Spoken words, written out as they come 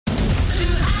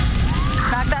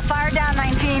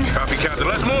Captain.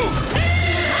 Let's move.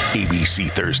 ABC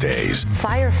Thursdays.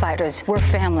 Firefighters, we're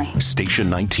family. Station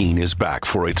 19 is back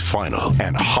for its final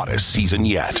and hottest season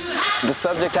yet. The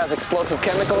subject has explosive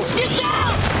chemicals.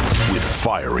 With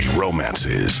fiery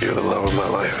romances. You're the love of my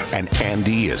life. And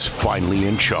Andy is finally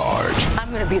in charge. I'm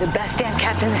going to be the best damn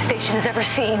captain the station has ever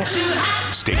seen.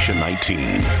 Station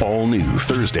 19. All new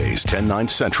Thursdays, 10/9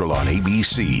 Central on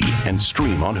ABC and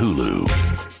stream on Hulu.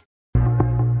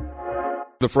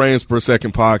 The Frames Per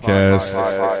Second podcast.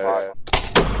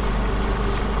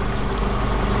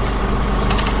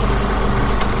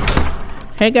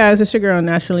 Hey guys, it's your girl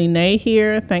Naturally Nay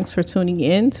here. Thanks for tuning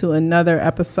in to another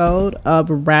episode of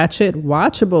Ratchet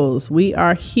Watchables. We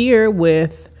are here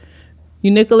with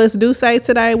Nicholas Duce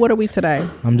today. What are we today?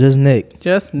 I'm just Nick.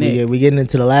 Just Nick. We getting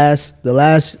into the last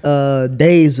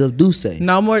days of Duce.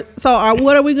 No more. So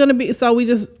what are we gonna be? So we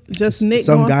just Nick.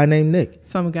 Some guy named Nick.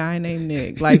 Some guy named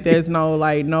Nick. Like there's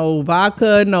no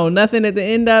vodka, no nothing at the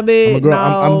end of it.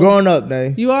 I'm growing up,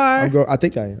 Nay. You are? I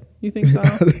think I am. You think so?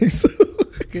 I think so.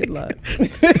 Good luck.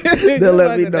 They'll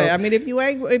let me know. I mean, if you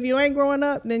ain't growing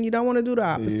up, then you don't want to do the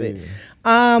opposite.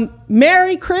 Yeah.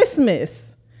 Merry Christmas.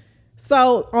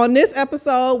 So on this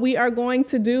episode, we are going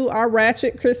to do our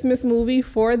Ratchet Christmas movie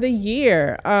for the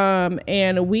year.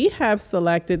 And we have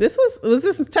selected, this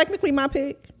technically my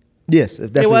pick? Yes,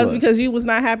 it definitely was. Because you was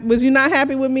not happy. Was you not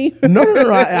happy with me? No.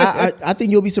 I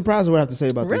think you'll be surprised at what I have to say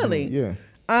about this. Really? Movie.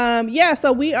 Yeah. Yeah.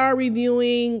 So we are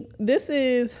reviewing. This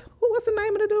is what's the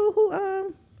name of the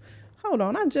dude? Hold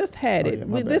on, I just had it.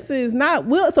 This is not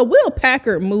Will. It's a Will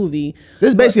Packard movie. This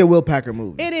is basically a Will Packard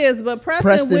movie. It is, but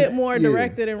Preston Whitmore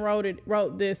directed and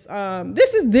wrote this.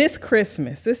 This is This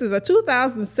Christmas. This is a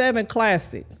 2007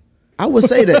 classic. I would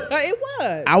say that it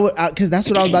was. I would, because that's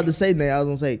what I was about to say. Now I was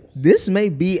gonna say this may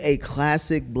be a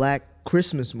classic Black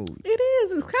Christmas movie. It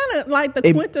is. It's kind of like the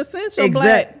quintessential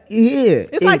Black. Yeah,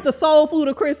 it's like the soul food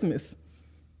of Christmas.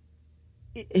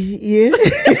 Yeah.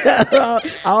 I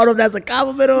don't know if that's a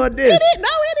compliment or a diss. No,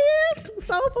 it is.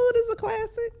 Soul Food is a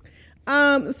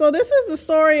classic. So this is the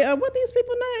story of what these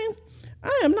people name.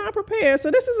 I am not prepared.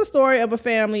 So this is the story of a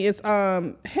family. It's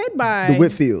head by the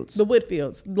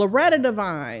Whitfields. Loretta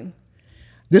Devine.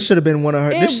 This should have been one of her.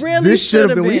 This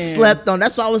should have been. We slept on.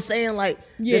 That's what I was saying. Like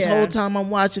this whole time I'm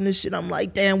watching this shit, I'm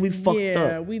like, damn, we fucked up.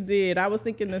 Yeah, we did. I was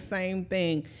thinking the same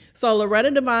thing. So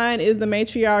Loretta Devine is the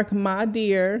matriarch, my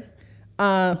dear.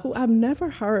 Who I've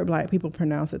never heard Black people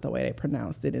pronounce it the way they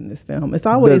pronounced it in this film. It's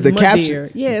always the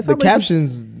Madeir. Yeah, the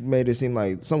captions made it seem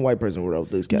like some white person wrote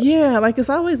this caption. Yeah, like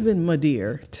it's always been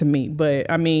Madeir to me, but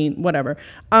I mean, whatever.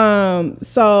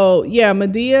 So yeah,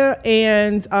 Madeir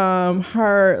and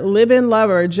her live-in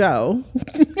lover Joe.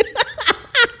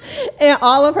 And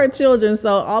all of her children, so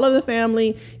all of the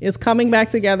family is coming back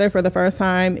together for the first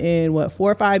time in 4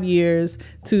 or 5 years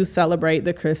to celebrate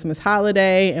the Christmas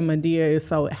holiday. And Madeir is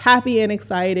so happy and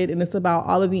excited. And it's about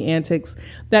all of the antics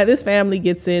that this family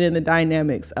gets in and the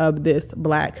dynamics of this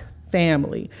Black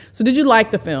family. So did you like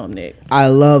the film, Nick? I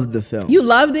loved the film. You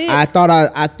loved it? I thought I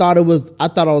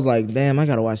was like, damn, I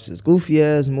gotta watch this goofy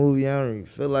ass movie. I don't even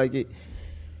feel like it.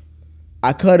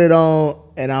 I cut it on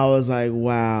and I was like,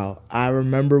 wow. I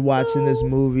remember watching this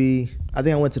movie. I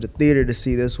think I went to the theater to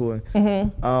see this one.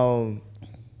 Mm-hmm.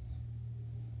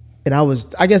 And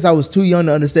I guess I was too young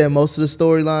to understand most of the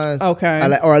storylines.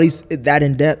 Okay. Or at least that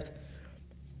in depth.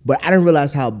 But I didn't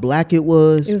realize how Black it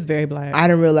was. It was very Black. I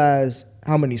didn't realize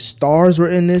how many stars were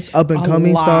in this, up and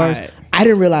coming stars. I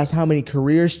didn't realize how many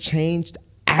careers changed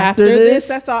after this.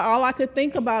 That's all I could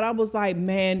think about. I was like,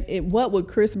 man, what would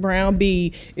Chris Brown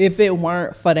be if it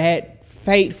weren't for that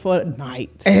fateful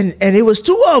night? And it was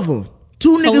two of them.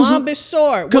 Two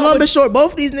niggas. Columbus Short.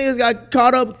 Both of these niggas got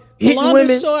caught up hitting women.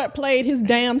 Columbus Short played his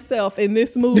damn self in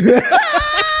this movie. Knucklehead,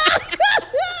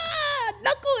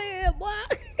 boy.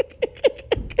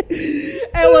 This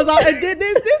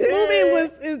movie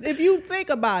was, if you think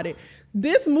about it,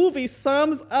 this movie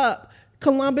sums up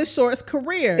Columbus Short's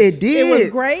career. It did. It was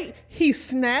great. He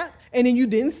snapped, and then you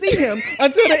didn't see him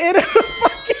until the end of the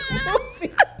fucking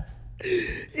movie.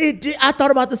 It did. I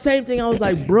thought about the same thing. I was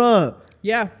like, bruh.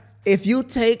 Yeah. If you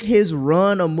take his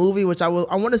run of movie, which I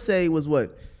want to say was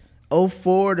what,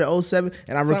 04 to 07,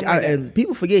 and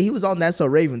people forget he was on That's So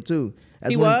Raven too.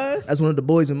 That's one of the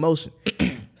boys in motion.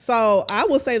 So I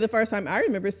will say the first time I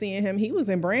remember seeing him, he was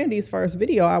in Brandy's first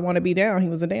video, I Want to Be Down. He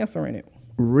was a dancer in it.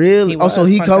 Really? So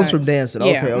he comes from dancing.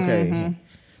 Yeah. Okay. Mm-hmm.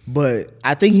 But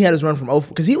I think he had his run from 04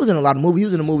 because he was in a lot of movies. He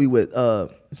was in a movie with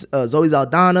Zoe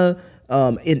Saldana,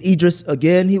 in Idris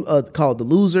again. He called The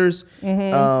Losers.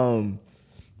 Mm-hmm.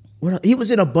 He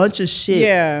was in a bunch of shit.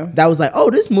 Yeah. That was like, oh,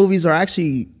 these movies are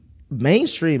actually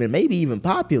mainstream and maybe even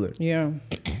popular. Yeah.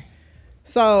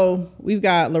 So we've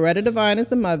got Loretta Devine as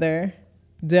the mother,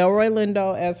 Delroy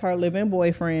Lindo as her living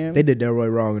boyfriend. They did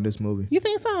Delroy wrong in this movie. You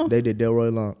think so? They did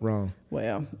Delroy wrong.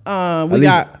 Well, at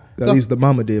least the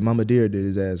mama did. Mama Deer did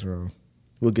his ass wrong.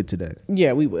 We'll get to that.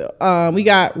 Yeah, we will. We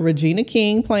got Regina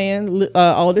King playing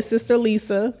oldest sister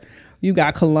Lisa. You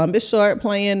got Columbus Short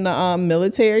playing the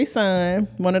military son,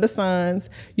 one of the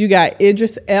sons. You got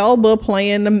Idris Elba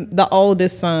playing the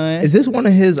oldest son. Is this one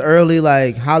of his early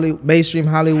like mainstream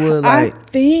Hollywood? Like, I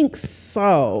think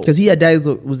so. Because he had Daddy's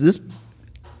Little, was this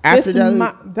after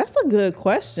Daddy's? That's a good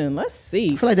question. Let's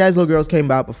see. I feel like Daddy's Little Girls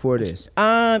came out before this.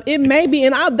 It may be,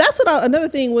 and another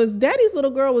thing was Daddy's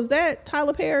Little Girl. Was that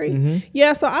Tyler Perry? Mm-hmm.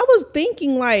 Yeah, so I was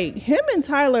thinking like him and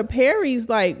Tyler Perry's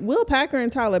like Will Packer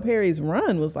and Tyler Perry's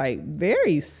run was like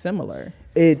very similar.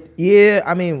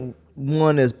 I mean,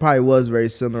 one is probably was very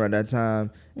similar at that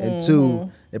time, and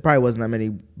two, there probably wasn't that many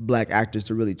black actors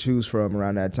to really choose from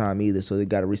around that time either, so they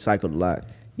got recycled a lot.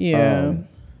 Yeah.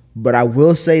 But I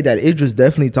will say that Idris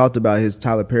definitely talked about his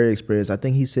Tyler Perry experience. I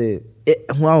think he said, I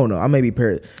don't know. I may be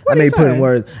putting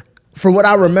words. From what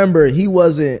I remember, he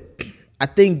wasn't. I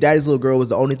think Daddy's Little Girl was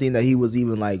the only thing that he was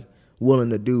even like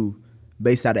willing to do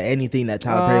based out of anything that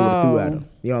Tyler Perry would have threw at him.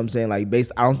 You know what I'm saying? Like,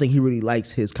 I don't think he really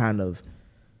likes his kind of,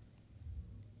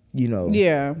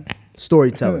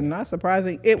 storytelling. Not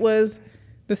surprising. It was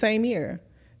the same year.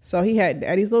 So he had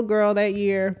Daddy's Little Girl that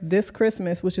year, this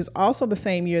Christmas, which is also the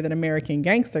same year that American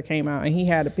Gangster came out, and he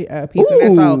had a piece of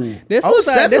that. So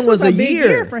this was a big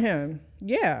year for him.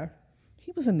 Yeah.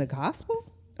 He was in the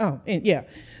gospel? Oh, and yeah.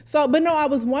 So, but no, I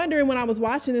was wondering when I was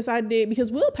watching this,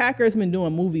 because Will Packer has been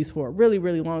doing movies for a really,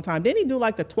 really long time. Didn't he do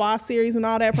like the Twa series and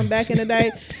all that from back in the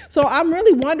day? So I'm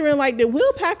really wondering, like, did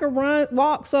Will Packer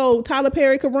walk so Tyler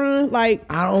Perry could run? Like,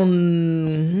 I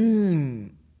don't...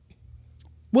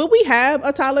 Would we have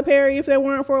a Tyler Perry if there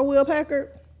weren't for a Will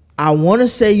Packer? I want to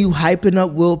say you hyping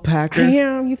up Will Packer.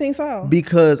 Damn, you think so?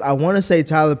 Because I want to say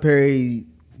Tyler Perry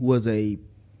was a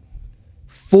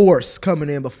force coming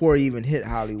in before he even hit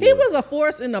Hollywood. He was a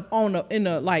force in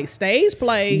the like stage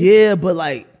play. Yeah, but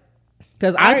like,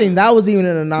 because I think that was even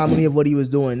an anomaly of what he was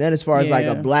doing. Then as far as like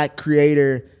a black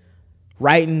creator,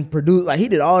 writing, produce, like he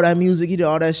did all that music, he did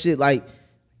all that shit. Like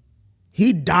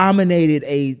he dominated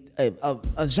a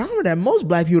genre that most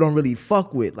black people don't really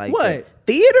fuck with. Like what?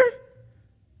 Theater?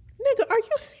 Nigga, are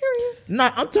you serious?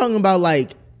 Nah, I'm talking about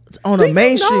like on a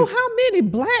mainstream. Do you know how many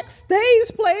black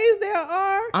stage plays there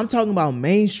are? I'm talking about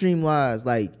mainstream wise,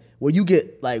 like where you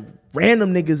get like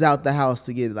random niggas out the house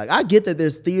to get it. Like I get that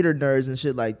there's theater nerds and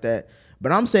shit like that,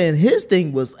 but I'm saying his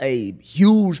thing was a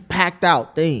huge packed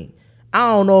out thing.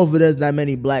 I don't know if there's that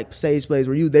many black stage plays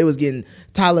where they was getting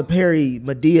Tyler Perry,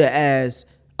 Madea as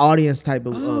audience type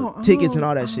of tickets and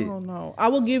all that shit. I don't know. I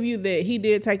will give you that he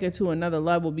did take it to another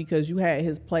level because you had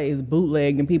his plays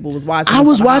bootlegged and people was watching. I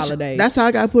was watching. Holidays. That's how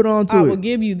I got put on to it. I will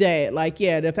give you that. Like,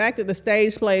 yeah, the fact that the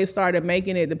stage plays started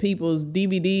making it to people's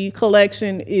DVD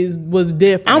collection was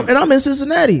different. I'm in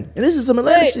Cincinnati, and this is some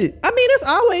Atlanta shit. I mean, it's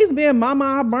always been Mama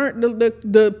I burnt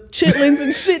the chitlins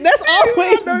and shit. That's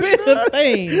always been a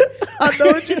thing. I know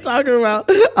what you're talking about.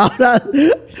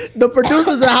 The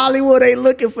producers in Hollywood ain't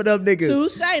looking for them niggas.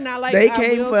 Touche. Not like they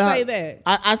came for say that.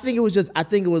 I think it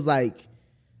was like,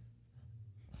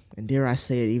 and dare I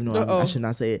say it, even though I should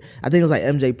not say it. I think it was like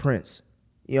MJ Prince.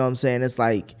 You know what I'm saying? It's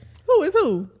like, who is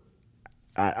who?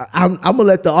 I'm gonna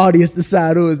let the audience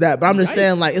decide who is that. But I'm just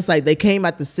saying, like, it's like they came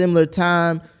at the similar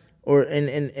time, or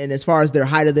and as far as their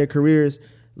height of their careers,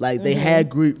 like they had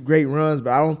great runs,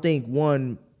 but I don't think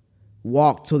one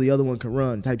walk till the other one can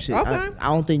run type shit. Okay. I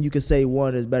don't think you can say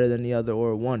one is better than the other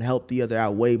or one helped the other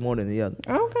out way more than the other.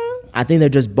 Okay. I think they're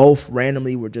just both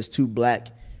randomly were just two black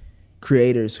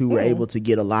creators who were able to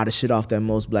get a lot of shit off that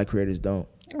most black creators don't.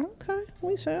 Okay,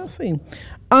 we shall see.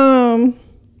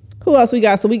 Who else we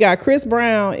got? So we got Chris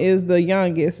Brown is the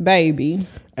youngest baby.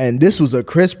 And this was a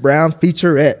Chris Brown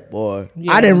featurette, boy.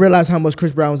 Yeah. I didn't realize how much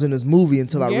Chris Brown was in this movie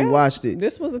until I rewatched it.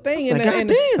 This was a thing. I was like,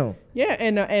 goddamn. Yeah,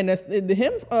 and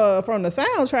him from the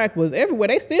soundtrack was everywhere.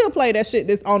 They still play that shit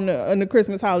on the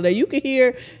Christmas holiday. You could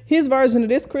hear his version of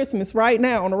This Christmas right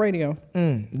now on the radio.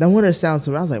 No wonder it sounds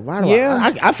so. I was like, why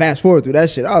do I fast forward through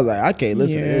that shit? I was like, I can't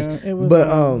listen to this. It was, but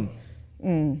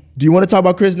do you want to talk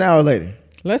about Chris now or later?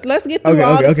 Let's get through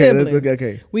all the siblings.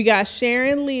 Okay. We got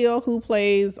Sharon Leal, who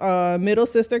plays middle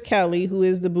sister Kelly, who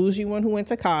is the bougie one who went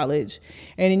to college.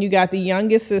 And then you got the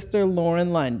youngest sister,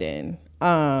 Lauren London,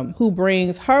 who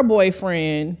brings her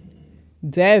boyfriend,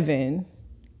 Devin,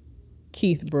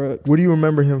 Keith Brooks. Where do you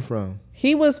remember him from?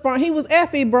 He was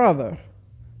Effie brother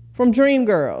from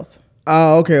Dreamgirls.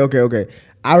 Oh, okay.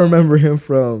 I remember him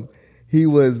from, he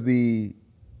was the,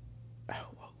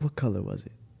 what color was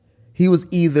it? He was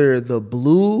either the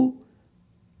blue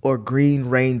or Green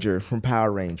Ranger from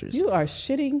Power Rangers. You are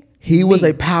shitting. He was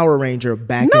a Power Ranger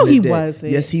back in the day. No, he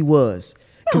wasn't. Yes, he was.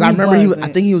 Because No, I remember wasn't. I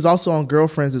think he was also on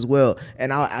Girlfriends as well.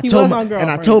 And I He told was my, on and I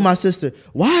Girlfriends. told my sister,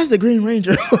 why is the Green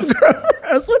Ranger on Girlfriends?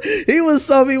 He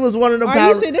was one of the Are Power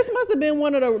you saying this must have been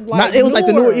one of the like? it was like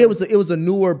the newer- newer. It was the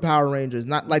newer Power Rangers,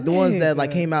 not like the ones that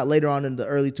like Nigga. came out later on in the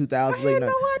early 2000s. I had late no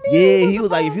 90s. idea Yeah, he he was was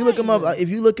a like Power if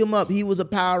you look him up, he was a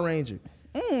Power Ranger.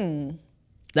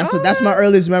 That's my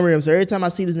earliest memory of him. So every time I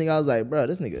see this nigga, I was like, bro,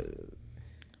 this nigga.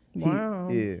 Wow.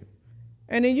 Yeah.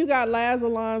 And then you got Laz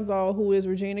Alonso, who is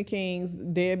Regina King's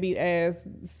deadbeat ass,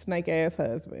 snake ass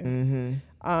husband.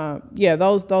 Yeah,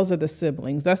 those are the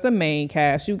siblings. That's the main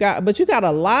cast. You got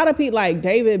a lot of people like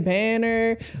David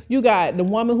Banner. You got the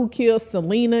woman who killed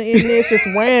Selena in this just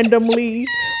randomly.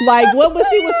 Like, what was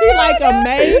she? Was she like a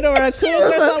maid or a cook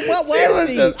or something? What was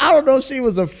she? I don't know. She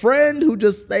was a friend who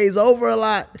just stays over a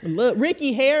lot. Look,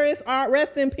 Ricky Harris,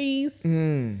 rest in peace.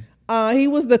 He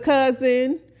was the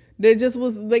cousin that just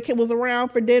was around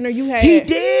for dinner. You had He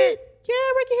did? Yeah,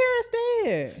 Ricky Harris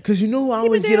did. Because you know who I He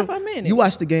always been get dead him. for a minute. You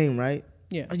watched the game, right?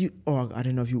 Yeah. I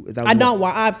didn't know if you. That was I don't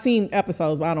watch. I've seen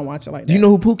episodes, but I don't watch it like that. Do you know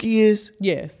who Pookie is?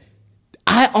 Yes.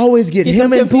 I always get Get him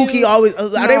them and confused? Pookie always.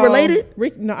 Are they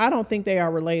related? No, I don't think they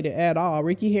are related at all.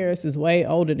 Ricky Harris is way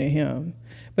older than him.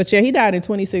 But yeah, he died in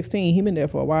 2016. He been there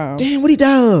for a while. Damn, what he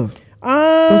died of?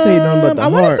 Don't say nothing about the I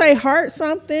want to heart. say heart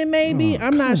something maybe.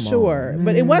 I'm not sure, on,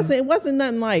 but it wasn't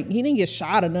nothing like he didn't get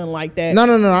shot or nothing like that. No.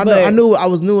 But I knew it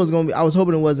was gonna be. I was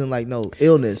hoping it wasn't like no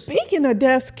illness. Speaking of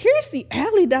deaths, Kirstie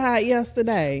Alley died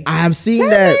yesterday. I've seen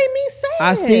That that. made me sad.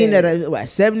 I seen that at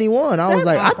 71. I was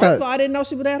like, First of all, I didn't know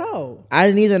she was that old. I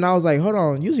didn't either, and I was like, hold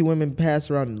on. Usually women pass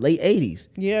around late 80s.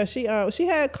 Yeah, she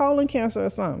had colon cancer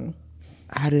or something.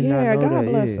 I did Yeah, not know God that.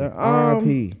 bless Yeah. her.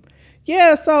 R.I.P.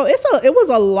 Yeah, so it was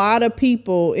a lot of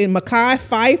people in Mekhi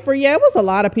Phifer. Yeah, it was a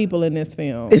lot of people in this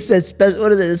film. It said special.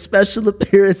 What is it? Special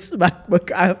appearance by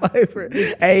Mekhi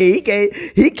Phifer. Hey,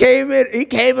 he came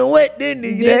in wet, didn't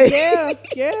he? Yeah.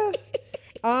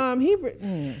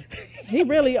 He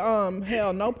really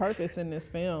held no purpose in this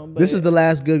film. But This is the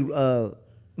last good Mekhi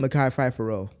Phifer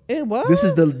role. it was.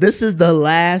 This is the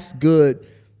last good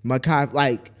Mekhi,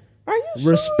 like Are you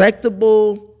sure?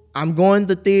 respectable. I'm going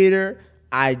to theater.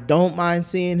 I don't mind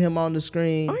seeing him on the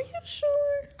screen. Are you sure?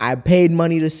 I paid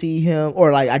money to see him,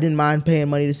 or like I didn't mind paying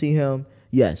money to see him.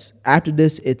 Yes. After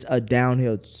this, it's a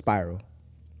downhill spiral.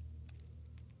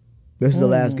 This is the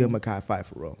last good Mekhi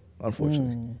Phifer role,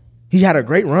 unfortunately. He had a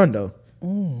great run though.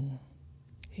 You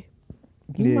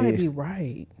might be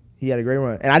right. He had a great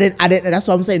run, and I didn't. That's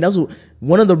what I'm saying. That's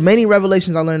one of the many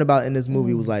revelations I learned about in this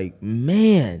movie was like,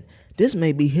 man, this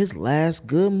may be his last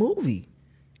good movie.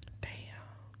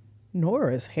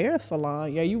 Nora's hair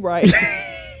salon. Yeah, you right.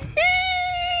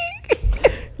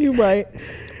 You right.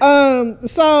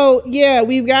 So yeah,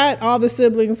 we've got all the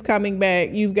siblings coming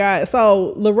back.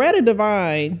 So Loretta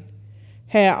Devine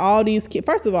had all these kids.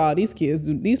 First of all, these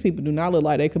people do not look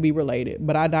like they could be related.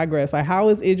 But I digress. Like, how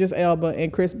is Idris Elba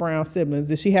and Chris Brown siblings?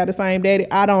 Did she have the same daddy?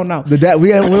 I don't know. We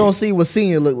don't see what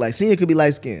Senior look like. Senior could be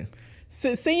light skinned.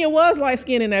 Senior was light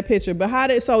skinned in that picture, but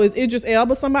is Idris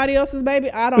Elba somebody else's baby?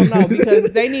 I don't know,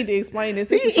 because they need to explain this.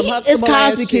 This is some Huxtable It's ass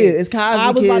Cosby shit. Kid. It's Cosby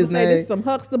I was about to Kid's say name. this is some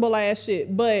Huxtable ass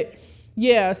shit, but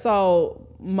yeah. So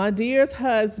my dear's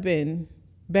husband,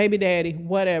 baby daddy,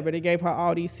 whatever, they gave her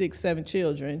all these 6-7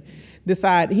 children.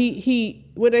 Decide he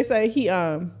what did they say?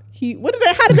 How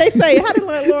did they say? How did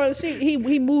Lauren?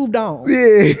 He moved on.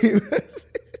 Yeah.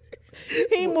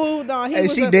 He moved on.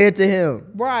 And she dead to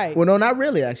him. Right. Well, no, not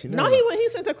really, actually. No, he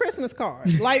sent a Christmas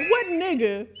card. Like, what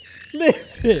nigga?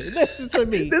 Listen to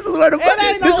me. This is what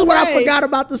I forgot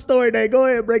about the story. Now, go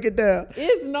ahead and break it down.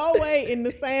 It's no way in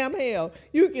the Sam hell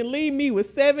you can leave me with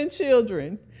 7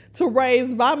 children to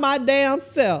raise by my damn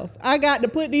self. I got to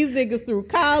put these niggas through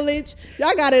college.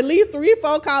 Y'all got at least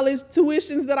 3-4 college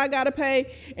tuitions that I got to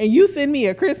pay. And you send me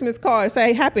a Christmas card,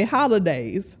 say happy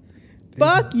holidays.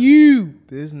 Fuck you.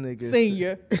 This nigga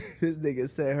Senior. This nigga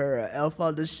sent her an elf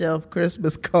on the shelf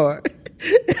Christmas card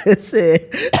and said,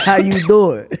 "How you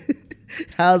doing?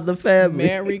 How's the family?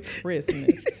 Merry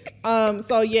Christmas."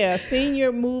 So yeah,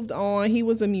 Senior moved on. He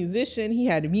was a musician. He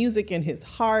had music in his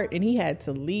heart, and he had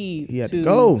to leave. He had to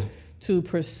go to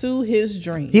pursue his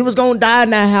dream. He was gonna die in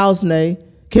that house, Nay.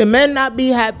 Can men not be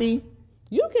happy?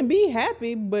 You can be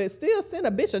happy, but still send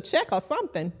a bitch a check or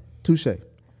something. Touche.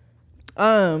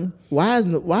 Why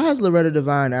is Loretta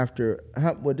Devine after?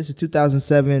 This is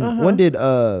 2007. When did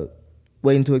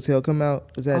Waiting to Exhale come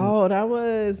out? Was that? Oh, that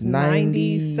was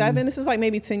 97. This is like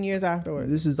maybe 10 years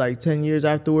afterwards. This is like 10 years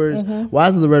afterwards. Why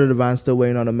is Loretta Devine still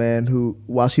waiting on a man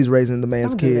while she's raising the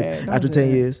man's kid after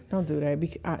 10 years? Don't do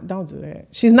that. Don't do that.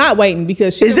 She's not waiting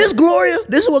because she. Is this Gloria?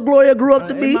 This is what Gloria grew up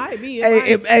to be? It might be.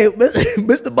 Hey,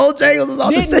 Mr. Bojangles was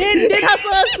on the scene. Did her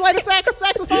son play the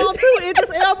saxophone too?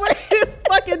 Idris Elba, his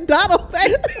fucking Donald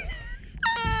face.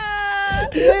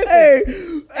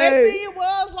 Listen, and he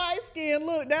was light skinned.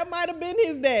 Look, that might have been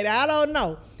his daddy. I don't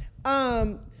know.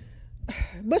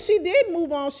 But she did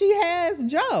move on. She has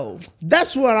Joe.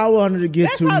 That's what I wanted to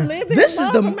get to. This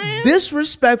is the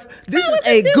disrespect. This is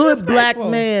a good black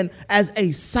man as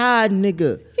a side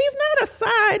nigga. He's not a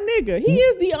side nigga. He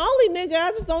is the only nigga.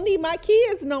 I just don't need my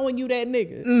kids knowing you that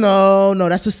nigga. No,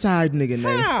 that's a side nigga,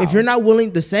 name. If you're not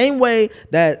willing, the same way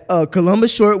that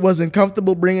Columbus Short wasn't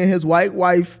comfortable bringing his white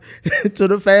wife to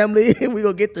the family, we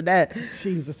gonna get to that.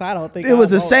 Jesus, I don't think it was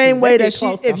the same way that she.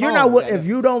 If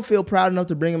you don't feel proud enough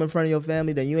to bring him in front of your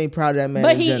family, then you ain't proud of that man.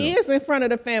 But he is in front of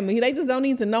the family. They just don't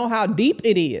need to know how deep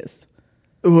it is.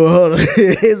 Well,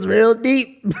 it's real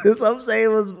deep. Some say it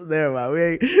was. Never mind. We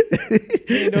ain't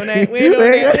doing that. We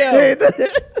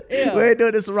ain't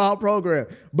doing this raw program.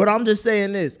 But I'm just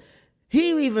saying this.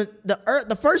 He even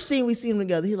the first scene we seen him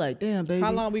together. He like, damn, baby.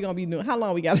 How long we gonna be doing? How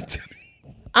long we gotta do?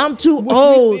 I'm too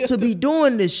old to be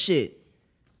doing this shit.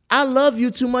 I love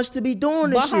you too much to be doing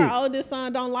this shit. But her oldest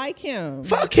son don't like him.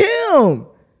 Fuck him.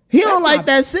 He don't like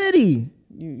that city.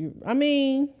 I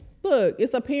mean. Look,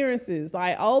 it's appearances.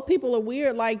 Like, old people are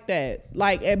weird like that.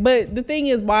 Like, but the thing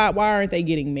is, why aren't they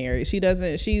getting married? She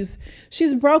doesn't. She's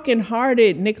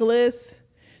brokenhearted, Nicholas.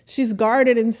 She's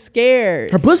guarded and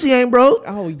scared. Her pussy ain't broke.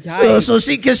 Oh, yikes. So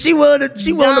she willing to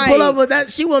pull up with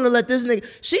that. She willing to let this nigga.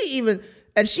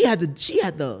 She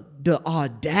had the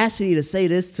audacity to say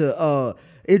this to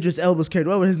Idris Elba's character.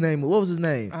 What was his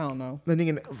name? I don't know. The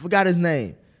nigga forgot his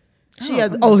name.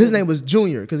 His name was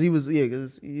Junior because he was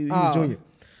Junior.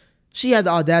 She had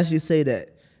the audacity to say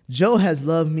that Joe has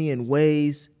loved me in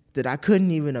ways that I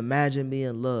couldn't even imagine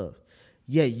being loved.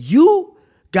 Yeah, you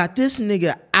got this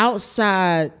nigga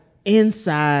outside,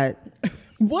 inside.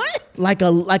 What? Like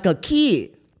a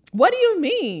kid. What do you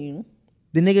mean?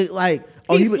 The nigga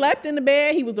he slept in the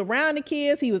bed. He was around the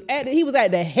kids. He was at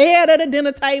the head of the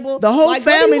dinner table. The whole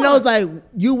family knows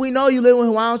we know you live with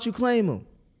him. Why don't you claim him?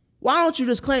 Why don't you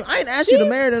just claim? I ain't asked you to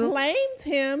marry him. She claimed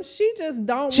him. She just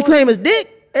don't. She claimed his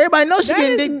dick. Everybody knows she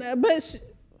getting dick. But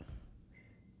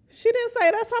she didn't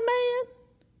say that's her man.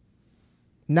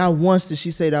 Not once did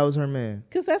she say that was her man.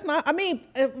 Because that's not, I mean,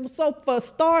 so for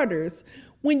starters,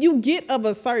 when you get of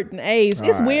a certain age,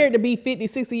 it's weird to be 50,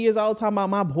 60 years old talking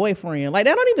about my boyfriend. Like,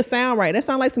 that don't even sound right. That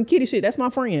sounds like some kiddie shit. That's my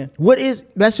friend.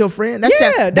 That's your friend?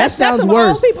 That sounds some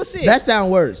worse. Old people shit. That sounds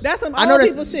worse. That's some old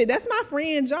people shit. That's my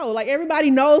friend Joe. Like,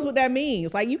 everybody knows what that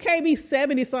means. Like, you can't be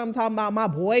 70-something talking about my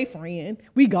boyfriend.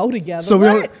 We go together.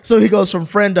 So he goes from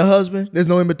friend to husband? There's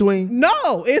no in between? No,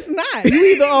 it's not. You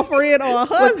either a friend or a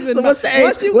husband. So what's the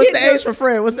age? What's the age for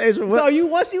friend? What's the age for what? So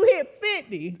once you hit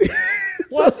 50.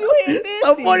 Once you hit 50.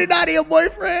 So 49 your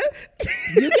boyfriend?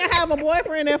 You can have a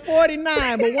boyfriend at 49,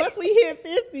 but once we hit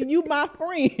 50, you my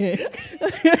friend.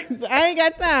 I ain't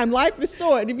got time. Life is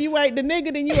short. If you ain't the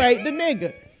nigga, then you ain't the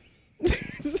nigga.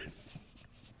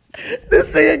 This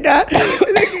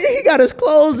nigga he got his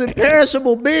clothes in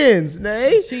perishable bins,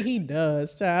 nay. He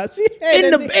does, child.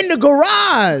 In the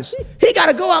garage. He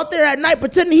gotta go out there at night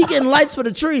pretending he getting lights for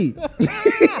the tree.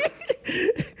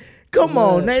 Come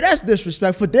on, nay, that's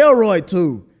disrespectful. Delroy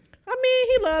too. I mean,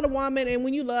 he loved a woman, and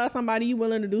when you love somebody, you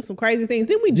willing to do some crazy things.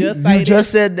 Didn't we just say that? You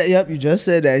just said that. Yep, you just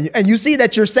said that. And you see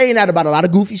that you're saying that about a lot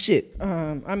of goofy shit.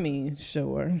 I mean,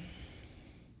 sure.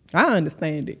 I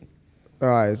understand it. All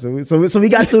right, so we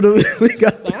got through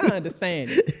the. I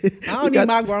understand it. I don't need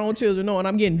my grown children knowing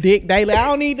I'm getting dick daily. I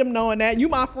don't need them knowing that. You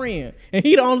my friend, and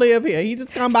he don't live here. He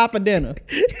just come by for dinner.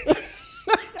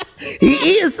 He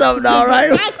eating something, all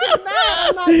right.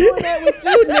 I'm not doing that with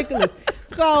you, Nicholas.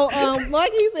 So,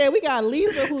 like he said, we got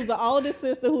Lisa, who's the oldest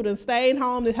sister, who done stayed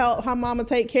home to help her mama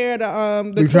take care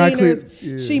of the cleaners.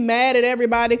 Yeah. She mad at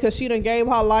everybody because she done gave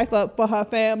her life up for her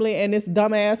family and this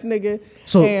dumbass nigga.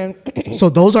 So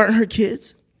those aren't her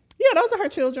kids? Yeah, those are her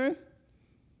children.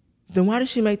 Then why did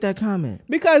she make that comment?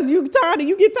 Because you get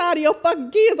tired of your fucking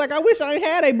kids. Like, I wish I ain't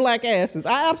had they black asses.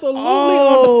 I absolutely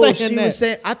understand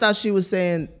that. I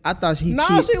thought he No,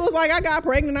 cheated. she was like, I got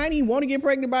pregnant. I didn't even want to get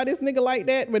pregnant by this nigga like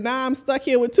that. But now I'm stuck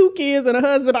here with 2 kids and a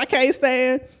husband I can't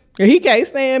stand. And he can't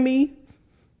stand me.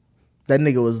 That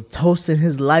nigga was toasting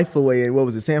his life away in, what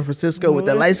was it, San Francisco with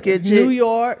that light-skinned chick? New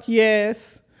York,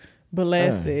 yes.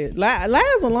 Bless it.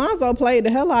 Laz Alonso played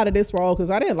the hell out of this role because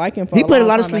I didn't like him for He played a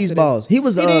lot of time after sleazeballs.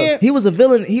 this. He was a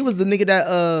villain. He was the nigga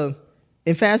that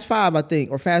in Fast 5, I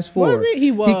think, or Fast 4. Was it?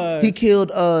 He was. He killed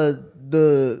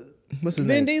the what's his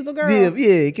name? Vin Diesel girl.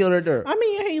 Yeah, he killed her there. I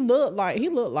mean, he looked like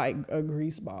a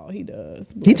greaseball. He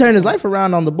does. He turned his life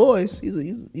around on The Boys. He's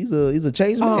a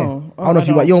changed man. I don't know if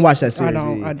you don't watch that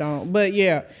series. I don't. But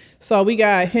yeah. So we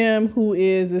got him, who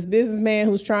is this businessman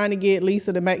who's trying to get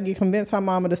Lisa to convince her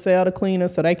mama to sell the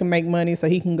cleaners so they can make money, so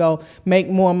he can go make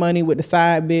more money with the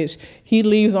side bitch. He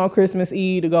leaves on Christmas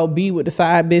Eve to go be with the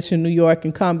side bitch in New York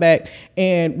and come back.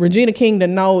 And Regina King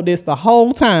done know this the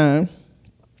whole time.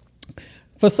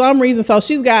 For some reason, so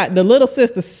she's got the little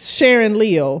sister Sharon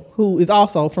Leo, who is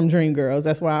also from Dreamgirls.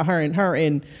 That's why her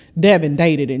and Devin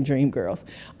dated in Dreamgirls.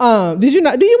 Did you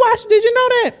know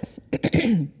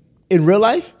that? In real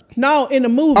life? No, in the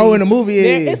movie. Oh, in the movie,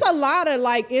 yeah. It's a lot of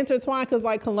like intertwined because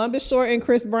like Columbus Short and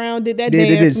Chris Brown did that dance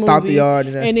movie. They did Stomp the Yard.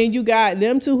 And then you got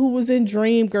them two who was in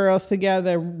Dreamgirls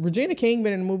together. Regina King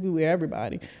been in the movie with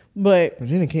everybody. But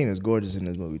Regina King is gorgeous in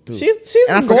this movie too. She's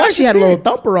and I forgot she had a little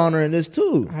thumper on her in this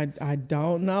too. I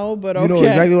don't know, but okay. You know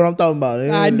exactly what I'm talking about.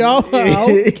 I know.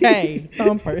 Okay.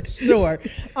 Thumper, sure.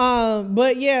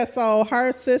 But yeah, so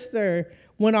her sister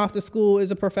went off to school, is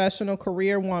a professional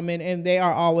career woman, and they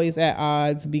are always at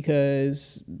odds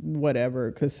because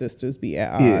sisters be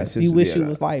at odds. You wish you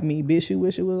was like me, bitch. You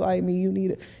wish you was like me. You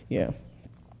need it. Yeah.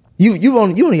 You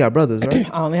only got brothers,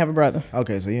 right? I only have a brother.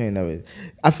 Okay, so you ain't never.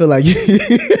 I feel like you.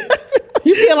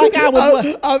 You feel like I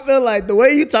was. I feel like the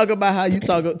way you talk about how you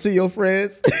talk to your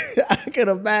friends, I can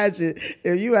imagine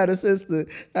if you had a sister,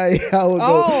 how y'all would go.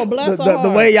 Oh, bless her heart.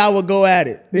 The way y'all would go at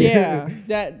it. Yeah,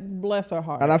 that bless her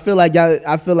heart. And I feel like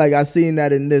I seen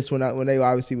that in this when they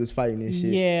obviously was fighting this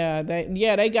shit. Yeah,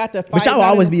 they got to fight. But y'all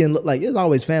always being like, it's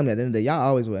always family at the end of the day. Y'all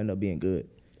always will end up being good.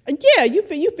 Yeah, you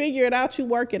figure it out, you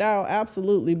work it out,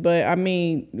 absolutely. But I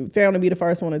mean, family be the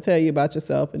first one to tell you about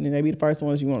yourself, and then they be the first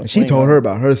ones you want to. She told her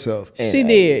about herself. She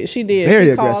did. Very she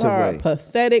aggressive called her way. A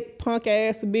pathetic punk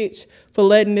ass bitch for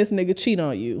letting this nigga cheat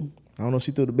on you. I don't know if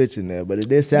she threw the bitch in there, but it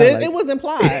did sound like it was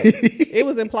implied. It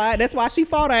was implied. That's why she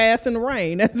fought her ass in the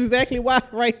rain. That's exactly why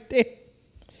right there.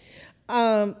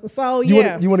 So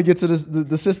yeah, you want to get to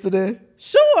the sister there?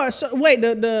 Sure. Wait,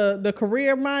 the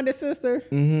career minded sister.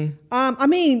 Mm-hmm. I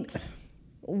mean,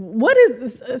 what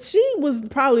is this? She was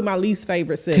probably my least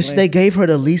favorite sibling because they gave her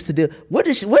the least to do. What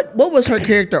was her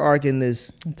character arc in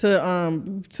this?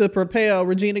 To propel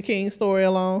Regina King's story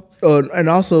along. And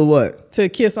also what? To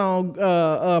kiss on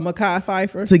Mekhi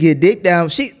Phifer. To get dick down.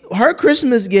 Her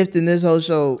Christmas gift in this whole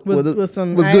show was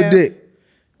good dick.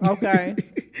 Okay,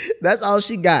 that's all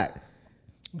she got.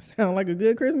 Sound like a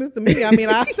good Christmas to me. I mean,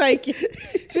 I'll take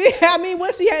it.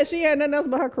 What she had nothing else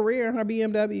but her career and her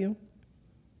BMW.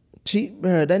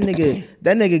 That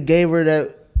nigga gave her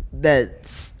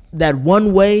that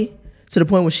one way to the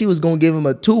point where she was gonna give him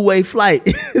a 2-way flight.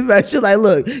 She's like,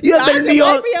 look, you ever been to New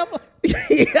York?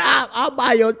 I'll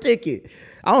buy your ticket.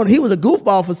 He was a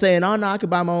goofball for saying, "Oh no, I could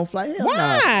buy my own flight." Hell why?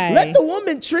 Nah. Let the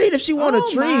woman treat if she want to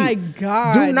treat. Oh my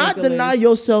God! Do not Nicholas. deny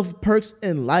yourself perks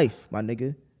in life, my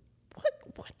nigga.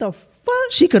 What the fuck?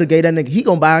 She could have gave that nigga. He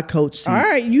gonna buy a coach seat. All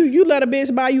right, you let a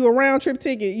bitch buy you a round trip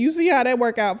ticket. You see how that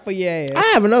work out for your ass. I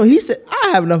have enough. He said,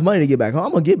 "I have enough money to get back home.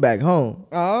 I'm gonna get back home."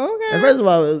 Oh, okay. And first of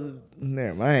all,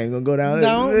 never mind. I ain't gonna go down.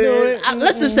 Don't do it.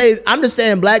 Let's just say, I'm just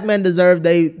saying, black men deserve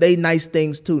they nice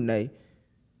things too, Nay.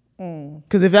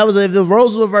 Because if the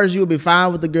roles were reversed, you would be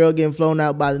fine with the girl getting flown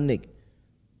out by the nigga.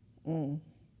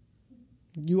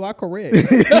 You are correct. All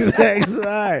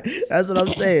right, that's what I'm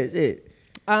saying. Shit.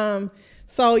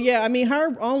 So yeah, I mean,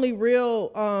 her only real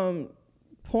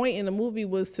point in the movie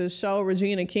was to show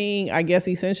Regina King, I guess,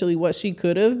 essentially what she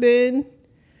could have been.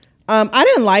 I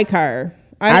didn't like her.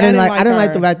 I didn't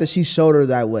like the fact that she showed her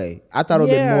that way. I thought it'd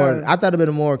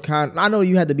been more. I know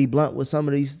you had to be blunt with some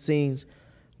of these scenes,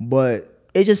 but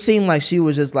it just seemed like she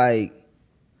was just like.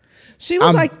 She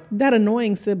was like that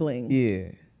annoying sibling.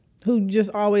 Yeah. Who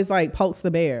just always like pokes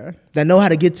the bear. That know how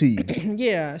to get to you.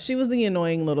 Yeah, she was the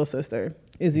annoying little sister.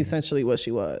 Is essentially what she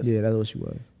was. Yeah, that's what she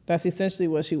was. That's essentially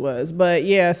what she was. But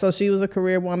yeah, so she was a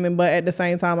career woman, but at the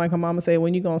same time, like her mama said,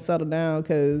 when you gonna settle down,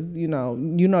 because you know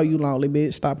you lonely,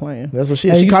 bitch. Stop playing. That's what she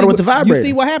caught her with the vibrator. You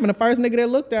see what happened? The first nigga that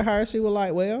looked at her, she was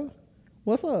like, "Well,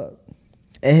 what's up?"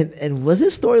 And was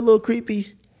his story a little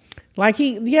creepy? Like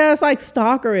it's like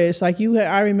stalkerish. Like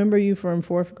I remember you from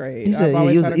 4th grade. He said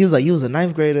he was like you was a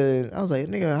 9th grader. And I was like,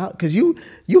 nigga, because you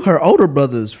her older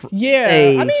brother's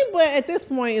age. I mean, but at this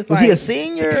point, it's was like, he a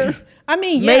senior? I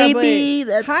mean, maybe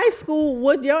but high school.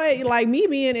 What like me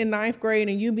being in 9th grade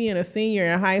and you being a senior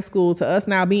in high school to us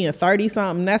now being 30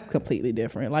 something, that's completely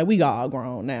different. Like we all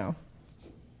grown now.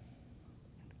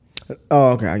 Oh,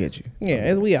 okay, I get you.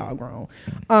 Yeah, we all grown.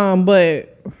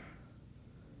 But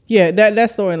yeah, that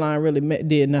storyline really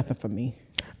did nothing for me.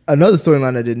 Another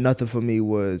storyline that did nothing for me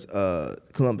was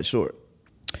Columbus Short.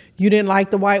 You didn't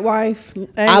like the white wife?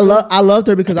 I loved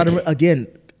her because again,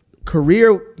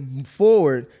 career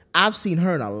forward. I've seen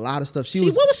her in a lot of stuff. What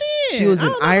was she in? She was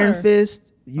in Iron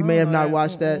Fist. You may have not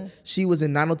watched that. She was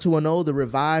in 90210, the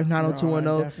revived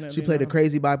 90210. She played a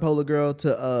crazy bipolar girl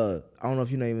to I don't know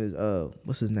if your name is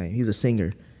what's his name? He's a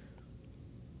singer.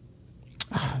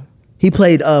 He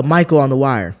played Michael on The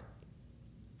Wire.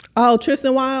 Oh,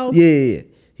 Tristan Wiles? Yeah.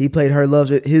 He played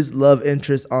his love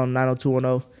interest on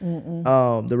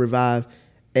 90210, the revive.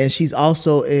 And she's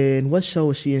also in, what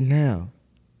show is she in now?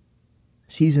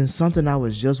 She's in something I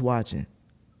was just watching.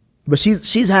 But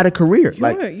she's had a career.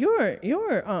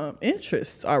 Your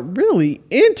interests are really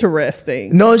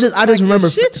interesting. No, it's just I just remember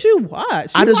the shit you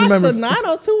watch. I just remember the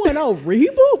 90210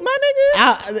 reboot, my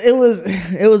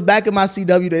nigga. It was back in my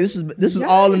CW days. This was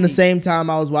all in the same time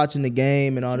I was watching the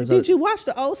game and all this. Did you watch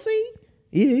the OC?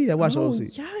 Yeah, I watched the OC.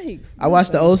 Yikes! I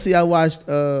watched the OC. I watched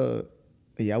the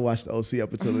OC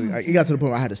up until it got to the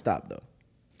point where I had to stop though.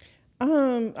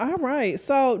 All right.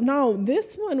 So no,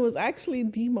 this one was actually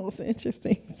the most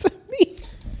interesting to me.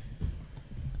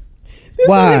 This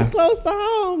Why? one is close to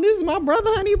home. This is my brother,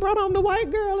 honey, brought home the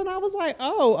white girl, and I was like,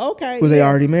 oh, okay. Was they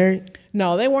already married?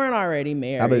 No, they weren't already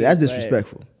married. I mean, that's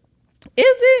disrespectful. Is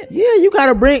it? Yeah, you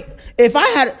gotta bring.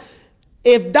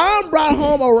 If Don brought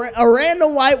home a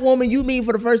random white woman you meet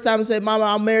for the first time and said, "Mama,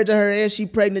 I'm married to her and she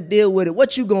pregnant, deal with it,"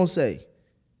 what you gonna say?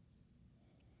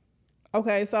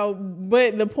 Okay, so,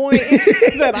 but the point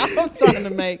is that I'm trying to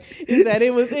make is that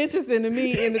it was interesting to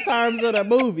me in the terms of the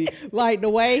movie. Like the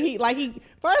way he,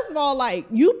 first of all, like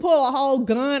you pull a whole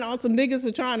gun on some niggas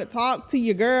for trying to talk to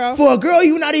your girl. For a girl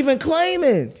you not even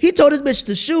claiming. He told his bitch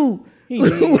to shoot.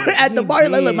 At the bar,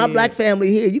 like, look, my black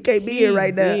family here. You can't be here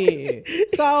right now.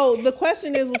 So the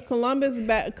question is, was Columbus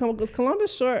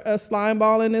Short a slime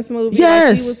ball in this movie?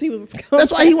 Yes. Like he was That's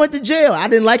why he went to jail. I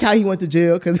didn't like how he went to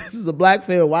jail because this is a black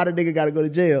film. Why the nigga got to go to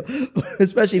jail?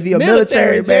 Especially if he a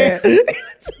military man.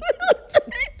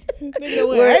 Nigga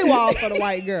went AWOL for the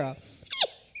white girl.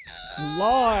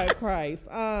 Lord Christ.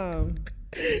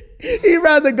 He'd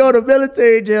rather go to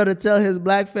military jail to tell his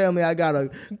black family I got a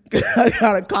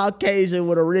Caucasian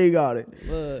with a ring on it.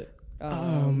 Look,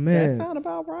 oh man, that sound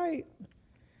about right.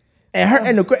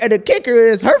 And the kicker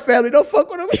is her family don't fuck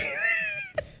with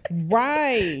him.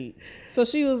 Right. So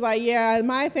she was like, "Yeah,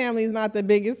 my family's not the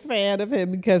biggest fan of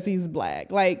him because he's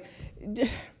black." Like,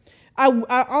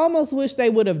 I almost wish they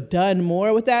would have done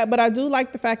more with that, but I do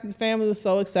like the fact that the family was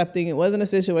so accepting. It wasn't a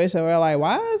situation where like,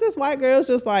 why is this white girl? It's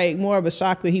just like more of a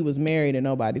shock that he was married and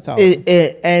nobody told him.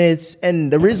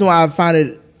 And the reason why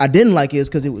I didn't like it is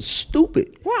because it was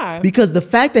stupid. Why? Because the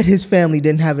fact that his family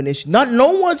didn't have an issue,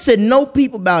 no one said no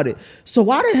peep about it. So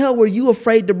why the hell were you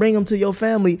afraid to bring him to your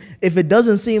family if it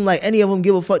doesn't seem like any of them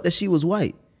give a fuck that she was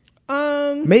white?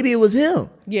 Maybe it was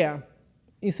him. Yeah.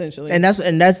 Essentially, and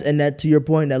that to your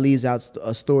point, that leaves out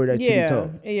a story that to be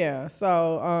told. Yeah.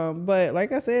 So, but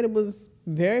like I said, it was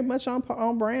very much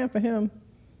on brand for him.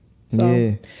 So,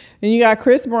 yeah. And you got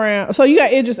Chris Brown. So you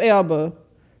got Idris Elba,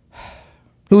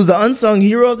 who's the unsung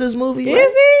hero of this movie. Right?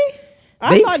 Is he?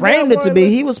 They framed it to be.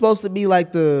 He was supposed to be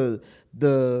like the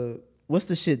what's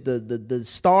the shit? The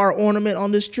star ornament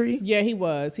on this tree. Yeah, he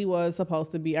was. He was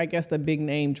supposed to be, I guess, the big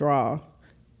name draw.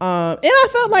 And I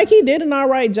felt like he did an all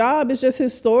right job. It's just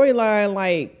his storyline,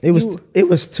 like it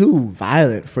was too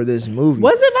violent for this movie.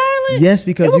 Was it violent? Yes,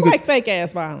 because it was like fake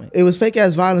ass violence. It was fake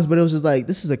ass violence, but it was just like,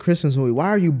 this is a Christmas movie. Why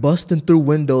are you busting through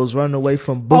windows, running away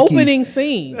from bookies? Opening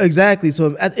scene. Exactly.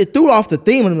 So it threw off the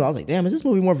theme, and I was like, damn, is this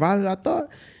movie more violent than I thought?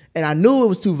 And I knew it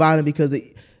was too violent because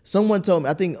someone told me.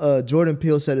 I think Jordan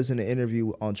Peele said this in an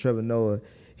interview on Trevor Noah.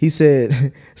 He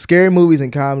said, scary movies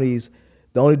and comedies,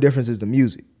 the only difference is the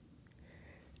music.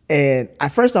 And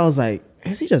at first I was like,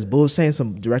 is he just saying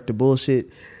some director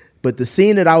bullshit? But the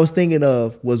scene that I was thinking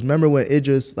of was, remember when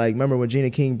Gina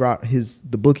King brought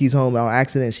the bookies home on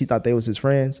accident? She thought they was his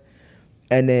friends.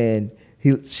 And then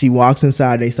she walks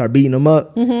inside, they start beating him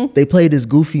up. Mm-hmm. They played this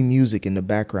goofy music in the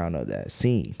background of that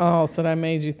scene. Oh, so that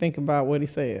made you think about what he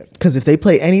said. Because if they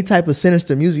play any type of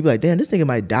sinister music, you'd be like, damn, this nigga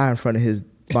might die in front of his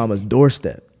mama's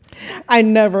doorstep. I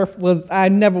never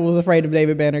was afraid of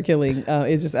David Banner killing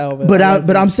Idris Elba.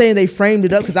 But I'm saying they framed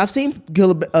it up because I've seen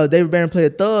David Banner play a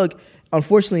thug,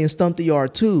 unfortunately, in Stump the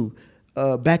Yard 2.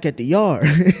 Back at the yard.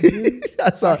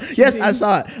 I saw it. Yes, I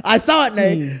saw it. I saw it,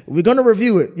 Nate. We're gonna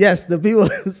review it. Yes, the people.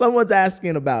 Someone's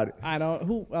asking about it.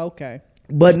 Okay.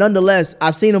 But nonetheless,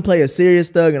 I've seen him play a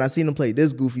serious thug, and I've seen him play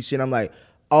this goofy shit. I'm like,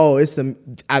 oh, it's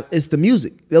the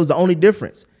music. That was the only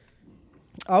difference.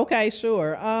 Okay,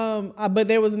 sure. But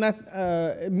there was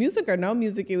nothing. Music or no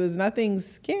music, it was nothing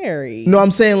scary. No,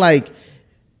 I'm saying like.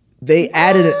 They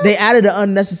added an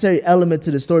unnecessary element to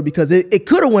the story because it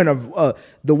could have went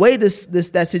the way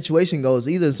that situation goes.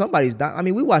 Either somebody's dying. I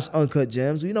mean, we watched Uncut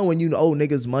Gems. We know when you owe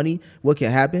niggas money, what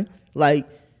can happen. Like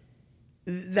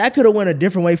that could have went a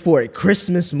different way for a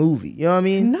Christmas movie. You know what I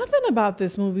mean? Nothing about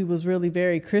this movie was really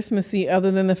very Christmassy, other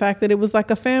than the fact that it was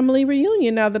like a family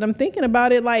reunion. Now that I'm thinking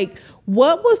about it, like,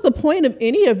 what was the point of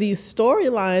any of these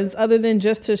storylines other than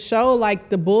just to show like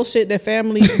the bullshit that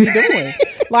families be doing?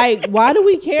 Like, why do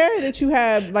we care that you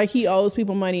have, like, he owes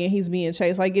people money and he's being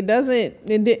chased? Like, it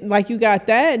didn't, like, you got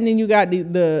that, and then you got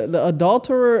the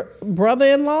adulterer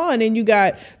brother-in-law, and then you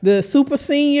got the super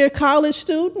senior college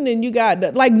student, and you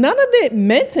got, like, none of it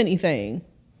meant anything.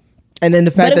 And then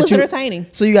the fact but it that was entertaining.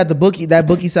 So you got the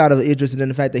bookie side of Idris, and then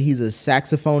the fact that he's a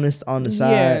saxophonist on the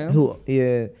side.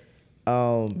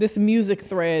 This music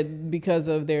thread because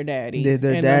of their daddy. Their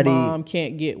daddy. Their mom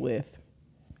can't get with.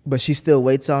 But she still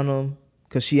waits on him.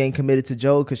 Because she ain't committed to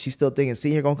Joe, because she's still thinking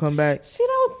Senior gonna come back. She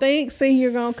don't think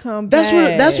Senior gonna come back.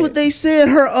 That's what they said.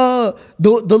 Her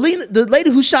the lady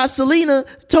who shot Selena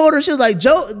told her, she was like,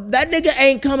 Joe, that nigga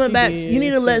ain't coming back. You need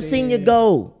to let Senior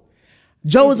go.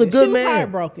 Joe is a good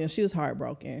man. She was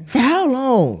heartbroken. For how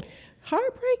long?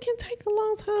 Heartbreak can take a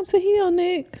long time to heal,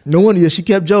 Nick. No wonder she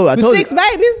kept Joe. I told 6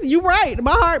 babies, you right.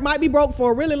 My heart might be broke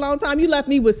for a really long time. You left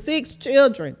me with 6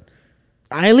 children.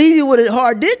 I ain't leave you with a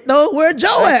hard dick though. Where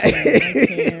Joe at?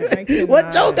 I can't.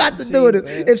 What Joe got to do with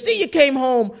it? If Senior came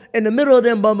home in the middle of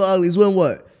them bumble uglies, when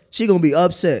what? She gonna be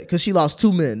upset because she lost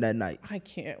 2 men that night. I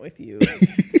can't with you.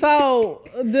 So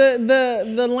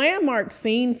the landmark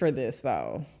scene for this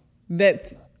though,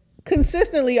 that's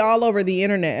consistently all over the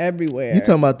internet everywhere. You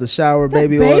talking about the shower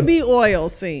baby oil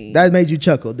scene? That made you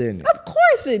chuckle, didn't it? Of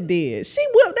course it did. She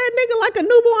whipped that nigga like a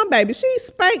newborn baby. She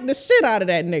spanked the shit out of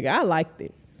that nigga. I liked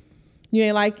it. You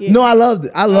ain't like it? No, I loved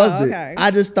it. I loved okay. it.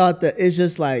 I just thought that it's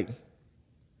just like.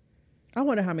 I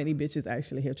wonder how many bitches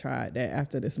actually have tried that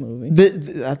after this movie.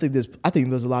 I think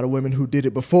there's a lot of women who did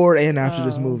it before and after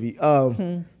this movie.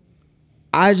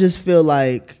 I just feel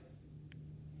like,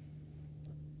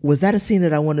 was that a scene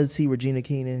that I wanted to see Regina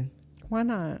King in? Why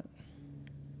not?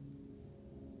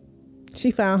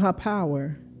 She found her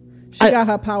power. She got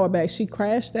her power back. She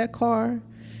crashed that car,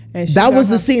 and that was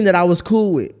the scene that I was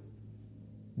cool with.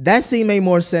 That scene made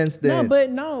more sense than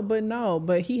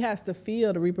but he has to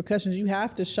feel the repercussions. You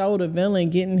have to show the villain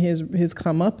getting his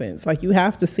comeuppance. Like, you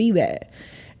have to see that,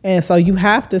 and so you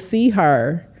have to see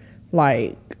her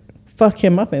like fuck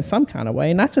him up in some kind of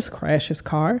way, not just crash his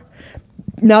car.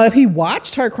 Now, if he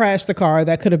watched her crash the car,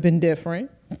 that could have been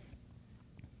different.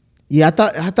 Yeah,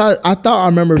 I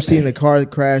remember seeing the car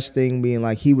crash thing being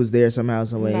like he was there somehow,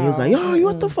 some way. No. He was like, "Yo,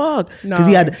 what the fuck?"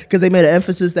 Because they made an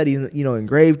emphasis that he,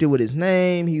 engraved it with his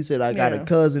name. He said, "I got a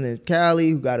cousin in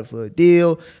Cali who got it for a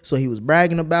deal," so he was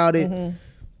bragging about it.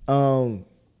 Mm-hmm.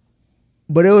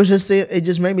 But it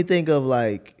just made me think of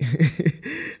like,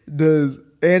 does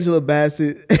Angela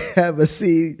Bassett have a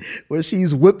scene where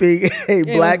she's whipping a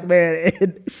black man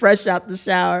fresh out the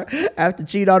shower after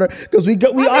cheating on her? Because but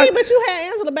you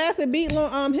had Angela Bassett beating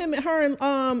her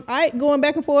and Ike going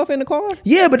back and forth in the car.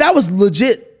 Yeah, but that was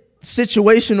legit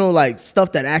situational, like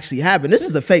stuff that actually happened. This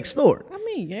is a fake story. I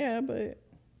mean, yeah, but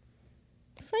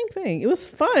same thing. It was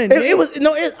fun.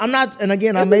 I'm not. And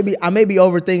again, I may be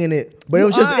overthinking it, but it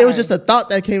was just a thought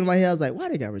that came to my head. I was like, why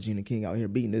they got Regina King out here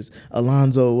beating this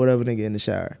Alonzo or whatever nigga in the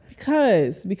shower?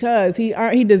 Because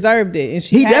he deserved it, and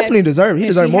he definitely deserved. He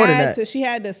deserved more than that. She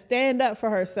had to stand up for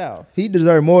herself. He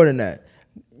deserved more than that.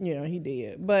 Yeah, he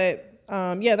did. But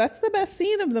that's the best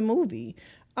scene of the movie.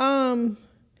 So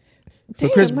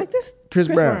Chris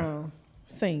Brown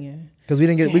singing, because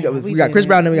we got Chris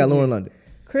Brown, then we got Lauren London.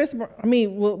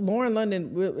 Lauren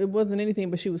London, it wasn't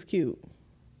anything, but she was cute.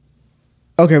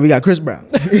 Okay, we got Chris Brown.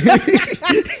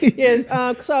 Yes,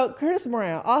 so Chris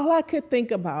Brown, all I could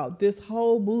think about this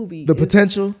whole movie, the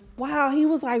potential. Wow, he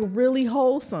was like really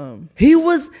wholesome. He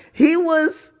was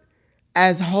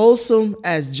as wholesome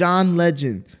as John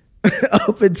Legend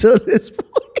up until this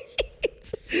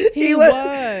point. He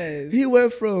was. He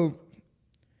went from,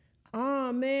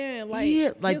 Oh man, like,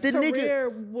 Yeah, like his the nigga- career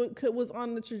was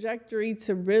on the trajectory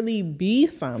to really be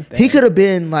something. He could have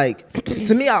been like,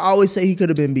 to me, I always say he could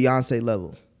have been Beyonce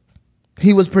level.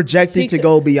 He was projected to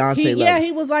go Beyonce level. Yeah,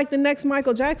 he was like the next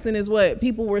Michael Jackson is what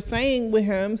people were saying with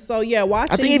him. So yeah,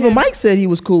 watching I think even Mike said he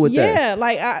was cool with that. Yeah,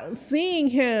 like seeing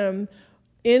him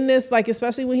in this, like,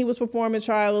 especially when he was performing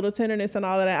Try a Little Tenderness and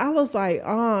all of that, I was like,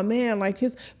 oh man, like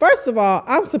first of all,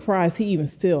 I'm surprised he even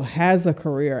still has a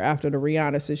career after the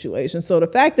Rihanna situation. So the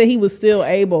fact that he was still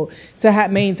able to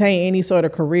maintain any sort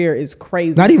of career is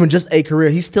crazy. Not even just a career,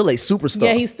 he's still a superstar.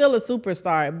 Yeah, he's still a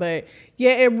superstar. But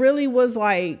yeah, it really was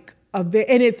like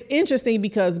and it's interesting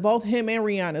because both him and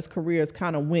Rihanna's careers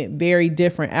kind of went very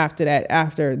different after that,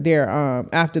 after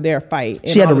their fight.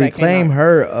 She had to reclaim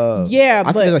her.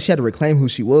 I feel like she had to reclaim who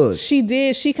she was. She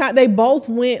did. They both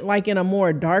went like in a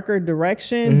more darker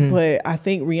direction, but I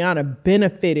think Rihanna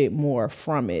benefited more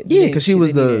from it. Yeah, because she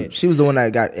was the one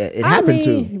that got it happened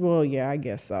to. Well, yeah, I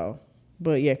guess so.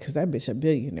 But yeah, because that bitch a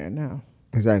billionaire now.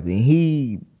 Exactly.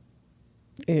 He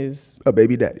is a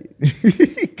baby daddy.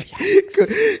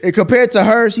 And compared to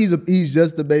her, he's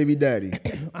just a baby daddy.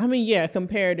 I mean, yeah,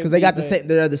 comparatively, because they got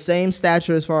they're the same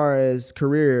stature as far as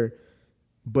career,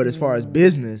 but as far as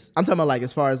business, I'm talking about like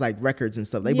as far as like records and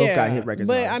stuff. They both got hit records.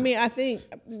 But I mean, I think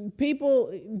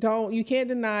you can't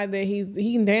deny that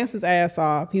he can dance his ass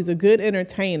off. He's a good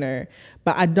entertainer,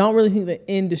 but I don't really think the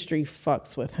industry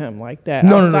fucks with him like that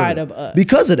outside of us.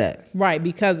 Because of that. Right,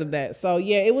 because of that. So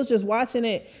yeah, it was just watching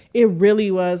it, it really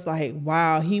was like,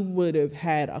 wow, he would have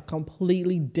had a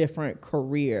completely different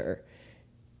career,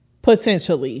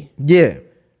 potentially. Yeah.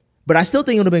 But I still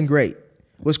think it would have been great.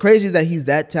 What's crazy is that he's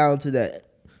that talented that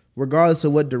regardless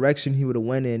of what direction he would have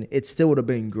went in, it still would have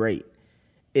been great.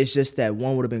 It's just that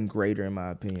one would have been greater in my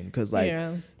opinion. Because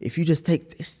if you just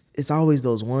take this, it's always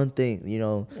those one thing,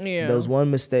 those one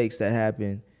mistakes that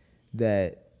happen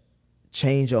that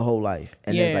change your whole life.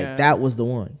 And it's like, that was the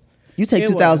one. You take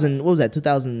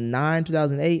 2009,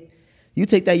 2008? You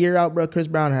take that year out, bro, Chris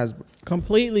Brown has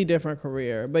completely different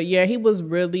career. But yeah, he was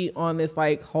really on this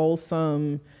like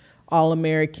wholesome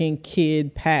all-American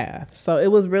kid path. So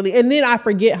it was really, and then I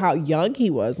forget how young he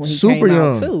was when he came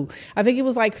out too. I think he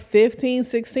was like 15,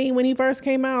 16 when he first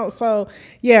came out. So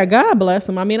yeah, God bless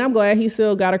him. I mean, I'm glad he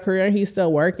still got a career and he's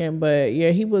still working, but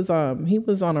yeah, he was on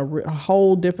a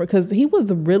whole different, because he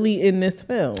was really in this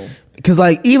film. Because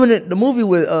like even in the movie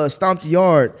with Stomp the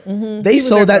Yard, they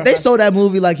sold that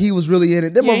movie like he was really in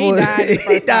it. He died in the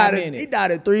first 5 minutes. He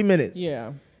died in 3 minutes.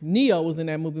 Yeah. Neo was in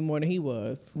that movie more than he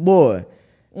was. Boy.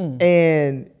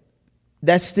 And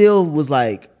that still was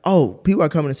like, oh, people are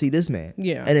coming to see this man.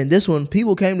 Yeah. And in this one,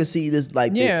 people came to see this,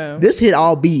 like, this hit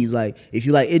all B's. Like, if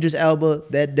you like Idris Elba,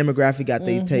 that demographic got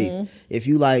their taste. If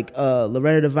you like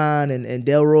Loretta Devine and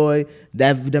Delroy,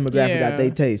 that demographic got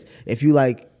their taste. If you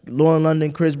like Lauren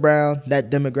London, Chris Brown, that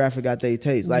demographic got their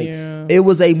taste. Like, it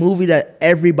was a movie that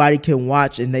everybody can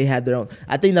watch, and they had their own.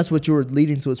 I think that's what you were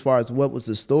leading to as far as what was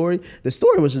the story. The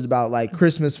story was just about like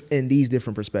Christmas in these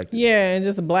different perspectives. Yeah, and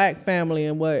just a black family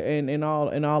and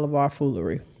all of our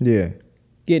foolery. Yeah.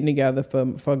 Getting together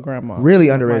for grandma. Really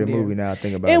underrated movie now I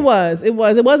think about it. It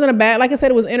wasn't a bad, like I said,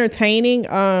 it was entertaining.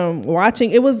 Watching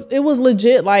it was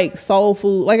legit like soul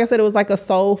food. Like I said, it was like a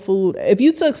soul food. If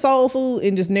you took soul food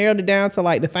and just narrowed it down to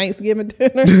like the Thanksgiving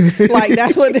dinner, like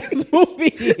that's what this movie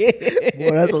is.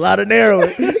 Boy, that's a lot of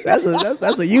narrowing. That's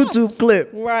a YouTube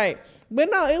clip. Right. But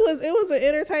no, it was an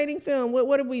entertaining film.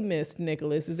 What have we missed,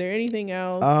 Nicholas? Is there anything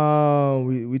else?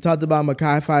 We talked about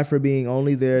Mekhi Phifer being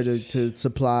only there to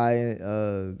supply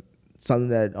something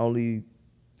that only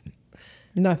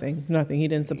nothing. He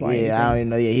didn't supply anything. I don't even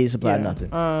know. Yeah, he supplied nothing.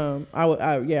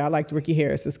 I liked Ricky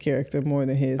Harris's character more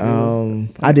than his.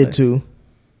 I did too.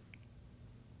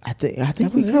 I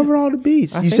think we covered all the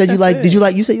beats. You said you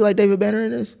like David Banner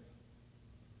in this?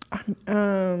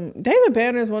 David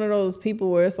Banner is one of those people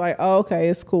where it's like, oh, okay,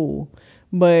 it's cool,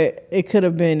 but it could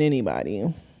have been anybody.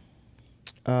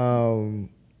 I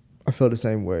feel the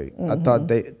same way. I thought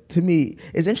to me,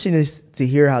 it's interesting to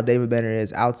hear how David Banner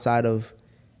is outside of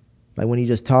like when he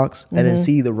just talks and then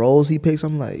see the roles he picks.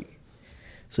 I'm like,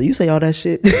 so you say all that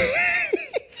shit?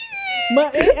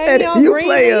 But ain't he on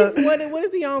Greenleaf? What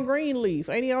is he on Greenleaf?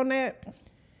 Ain't he on that?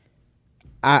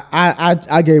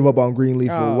 I gave up on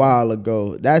Greenleaf a while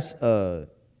ago. That's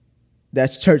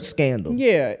Church Scandal.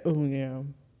 Yeah. Oh yeah.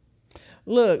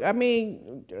 Look, I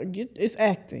mean, it's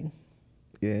acting.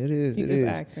 Yeah, it is. It is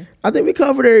acting. I think we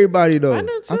covered everybody though. I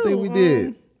do too. I think we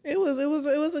did. It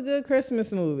was a good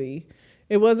Christmas movie.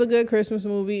 It was a good Christmas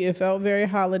movie. It felt very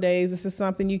holidays. This is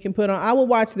something you can put on. I would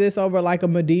watch this over like a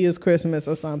Medea's Christmas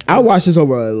or something. I watch this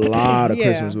over a lot of Yeah.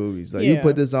 Christmas movies. Like Yeah. you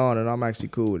put this on, and I'm actually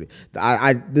cool with it.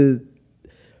 The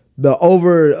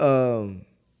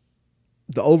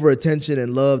over attention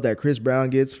and love that Chris Brown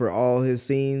gets for all his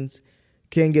scenes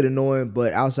can get annoying.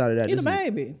 But outside of that, He's a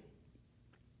baby.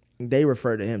 they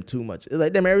refer to him too much.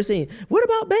 Like them every scene. What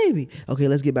about baby? Okay,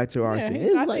 let's get back to our scene.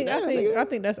 It's I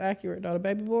think that's accurate though. The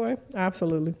baby boy,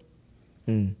 absolutely,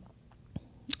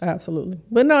 absolutely.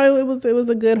 But no, it was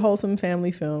a good wholesome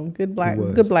family film. Good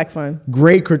black fun.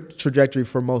 Great trajectory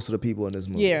for most of the people in this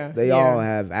movie. Yeah, they all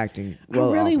have acting. Well,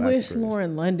 I really off wish acting careers.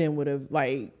 Lauren London would have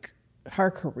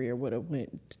her career would have went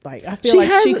I feel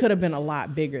like she could have been a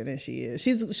lot bigger than she is.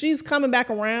 She's coming back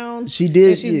around. She did.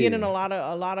 And she's getting a lot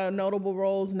of notable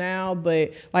roles now.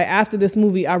 But like after this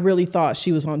movie, I really thought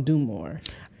she was on do more.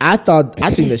 I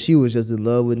think that she was just in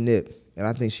love with Nip, and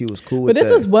I think she was cool with that. But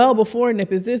this that. was well before Nip.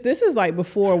 This is like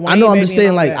before Wayne. I know. I'm just Baby and saying.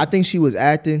 all Like that. I think she was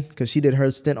acting because she did her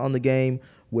stint on The Game,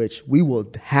 which we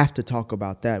will have to talk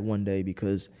about that one day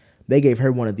because they gave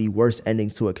her one of the worst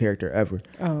endings to a character ever.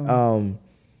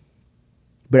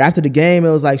 But after The Game, it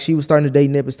was like she was starting to date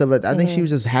Nip and stuff like that. I think she was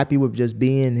just happy with just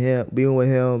being with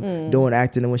him, doing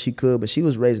acting when she could. But she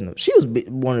was raising up. She was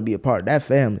wanting to be a part of that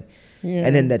family. Yeah.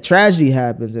 And then that tragedy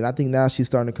happens, and I think now she's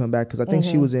starting to come back because I think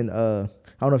she was in. I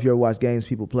don't know if you ever watched Games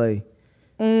People Play.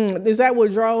 Is that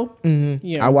with Dro?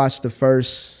 Yeah. I watched the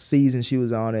first season she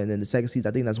was on it, and then the second season,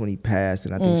 I think that's when he passed,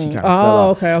 and I think she kind of fell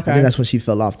off. Okay. I think that's when she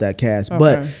fell off that cast. Okay.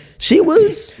 But she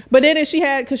was. But then she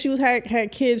had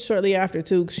kids shortly after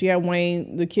too. 'Cause she had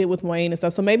Wayne, the kid with Wayne and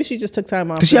stuff. So maybe she just took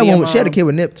time off. Because she had a kid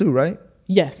with Nip too, right?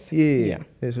 Yes. Yeah.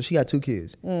 So she got 2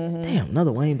 kids. Damn,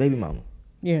 another Wayne baby mama.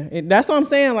 Yeah, that's what I'm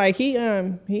saying. Like he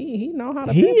know how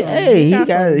to. He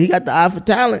got the eye for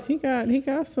talent. He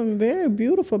got some very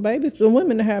beautiful babies. The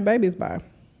women to have babies by.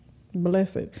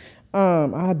 Blessed.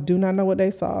 I do not know what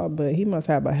they saw, but he must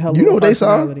have a hell of a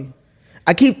personality. They saw?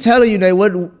 I keep telling you, they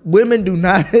what women do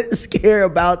not care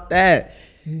about that.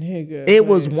 Nigga. It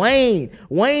was Wayne.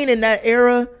 Wayne in that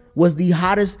era was the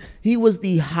hottest. He was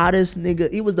the hottest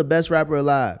nigga. He was the best rapper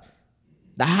alive.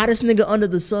 The hottest nigga under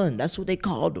the sun. That's what they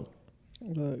called him.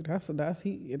 Look, that's a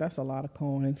lot of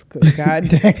coins. God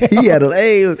damn. He had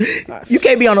you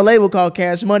can't be on a label called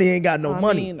Cash Money and ain't got no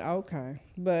money. I mean, okay,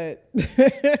 but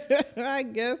I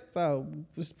guess so.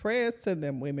 Just prayers to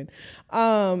them women.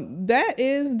 That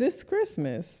is this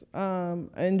Christmas.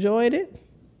 Enjoyed it.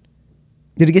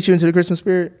 Did it get you into the Christmas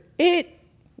spirit?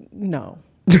 No.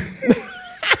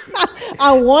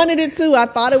 I wanted it to. I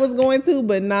thought it was going to,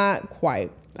 but not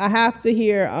quite. I have to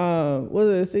hear what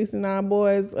is it, 69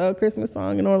 Boys Christmas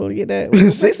song in order to get that.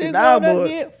 69 Boys.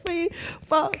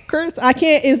 I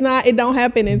can't. It's not. It don't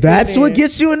happen until That's then. what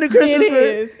gets you in the Christmas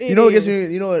spirit. It You know what is. gets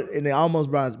me? You know what? And it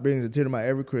almost brings a tear to my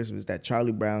every Christmas. That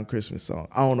Charlie Brown Christmas song.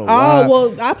 I don't know why. Oh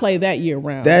well, I play that year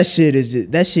round. That shit is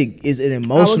an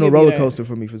emotional roller coaster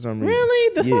for me for some reason.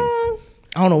 Really, the song?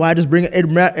 I don't know why. I just bring it.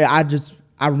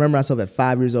 I remember myself at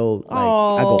 5 years old. Like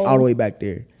I go all the way back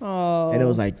there. Oh. And it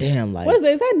was like, damn, like what is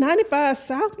that? Is that 95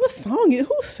 South? What song is?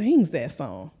 Who sings that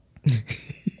song?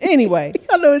 Anyway,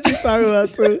 I know what you're talking about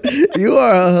too. You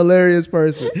are a hilarious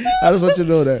person. I just want you to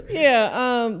know that.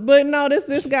 Yeah. But no,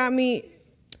 this got me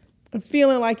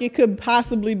feeling like it could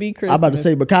possibly be Christmas. I'm about to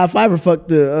say, but Kyle Fiverr fucked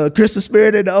the Christmas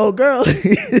spirit in the old girl.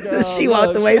 She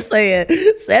walked away saying,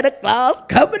 Santa Claus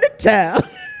coming to town.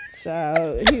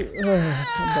 Child,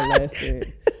 blessed.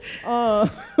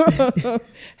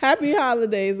 Happy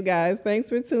holidays, guys. Thanks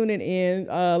for tuning in.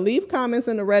 Leave comments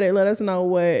in the Reddit. Let us know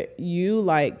what you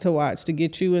like to watch to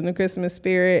get you in the Christmas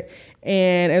spirit.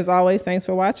 And as always, thanks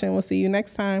for watching. We'll see you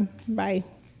next time. Bye.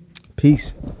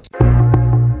 Peace.